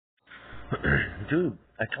Dude,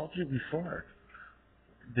 I told you before.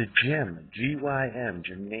 The gym, GYM,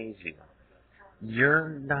 gymnasium. You're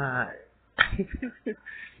not.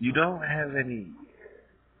 You don't have any.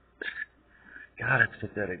 God, it's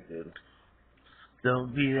pathetic, dude.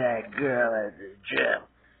 Don't be that girl at the gym.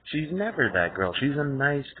 She's never that girl. She's a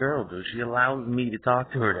nice girl, dude. She allows me to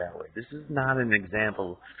talk to her that way. This is not an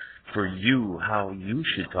example for you how you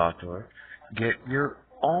should talk to her. Get your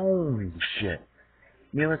own shit.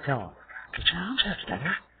 Mila, tell him. Get your own shit,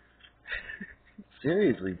 Steiner.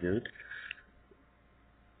 Seriously, dude.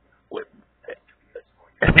 What?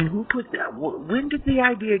 And who put that? When did the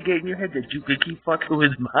idea get in your head that you could keep fucking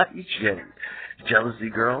with my shit? Jealousy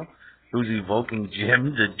girl? Who's evoking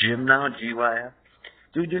Jim? The gym now, GYF?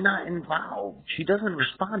 Dude, you're not involved. She doesn't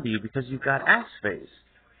respond to you because you've got ass face.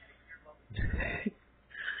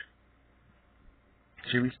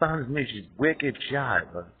 She responds to me. She's wicked shy,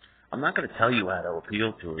 but I'm not going to tell you how to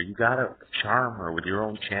appeal to her. You got to charm her with your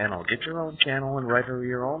own channel. Get your own channel and write her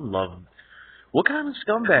your own love. What kind of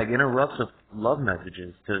scumbag interrupts love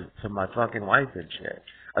messages to my fucking wife and shit?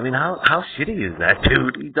 I mean, how shitty is that,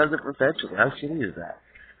 dude? He does it professionally. How shitty is that?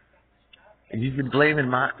 And he's been blaming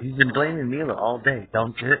Mila all day.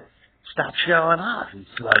 Don't you stop showing off, you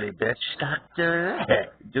slutty bitch. Stop doing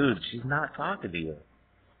that. Dude, she's not talking to you.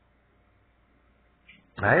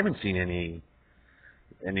 I haven't seen any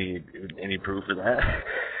proof of that.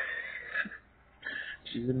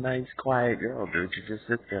 She's a nice, quiet girl, dude. She just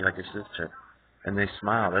sits there like a sister. And they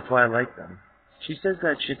smile. That's why I like them. She says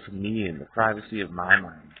that shit for me in the privacy of my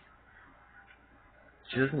mind.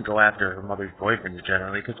 She doesn't go after her mother's boyfriends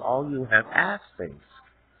generally because all you have ass face.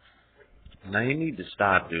 Now you need to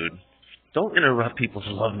stop, dude. Don't interrupt people's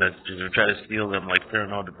love messages or try to steal them like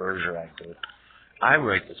Cyrano de Bergerac did. I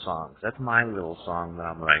write the songs. That's my little song that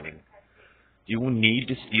I'm writing. Do you need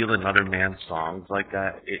to steal another man's songs like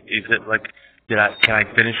that? Is it like, can I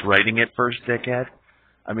finish writing it first, dickhead?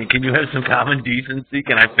 I mean, can you have some common decency?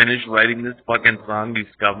 Can I finish writing this fucking song, you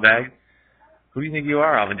scumbag? Who do you think you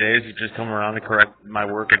are, Amadeus? You just come around to correct my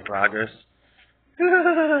work in progress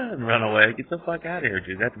and run away? Get the fuck out of here,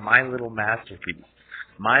 dude. That's my little masterpiece.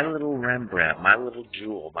 My little Rembrandt, my little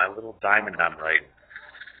jewel, my little diamond I'm writing.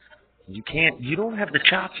 You don't have the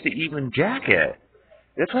chops to even jack it.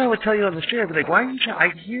 That's what I would tell you on the street. I'd be like, why are you I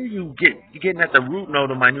hear you getting at the root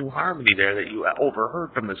note of my new harmony there that you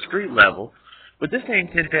overheard from the street level. But this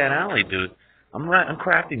ain't Tin Pan Alley, dude. I'm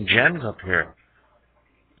crafting gems up here.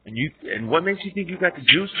 And what makes you think you got the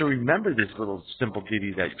juice to remember this little simple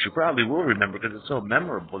ditty that you probably will remember because it's so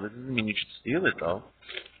memorable? That doesn't mean you should steal it, though.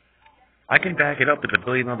 I can back it up with a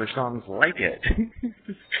billion other songs like it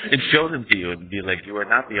and show them to you and be like, you are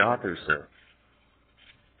not the author, sir.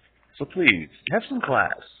 So please, have some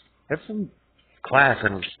class. Have some class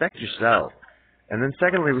and respect yourself. And then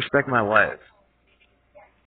secondly, respect my wife.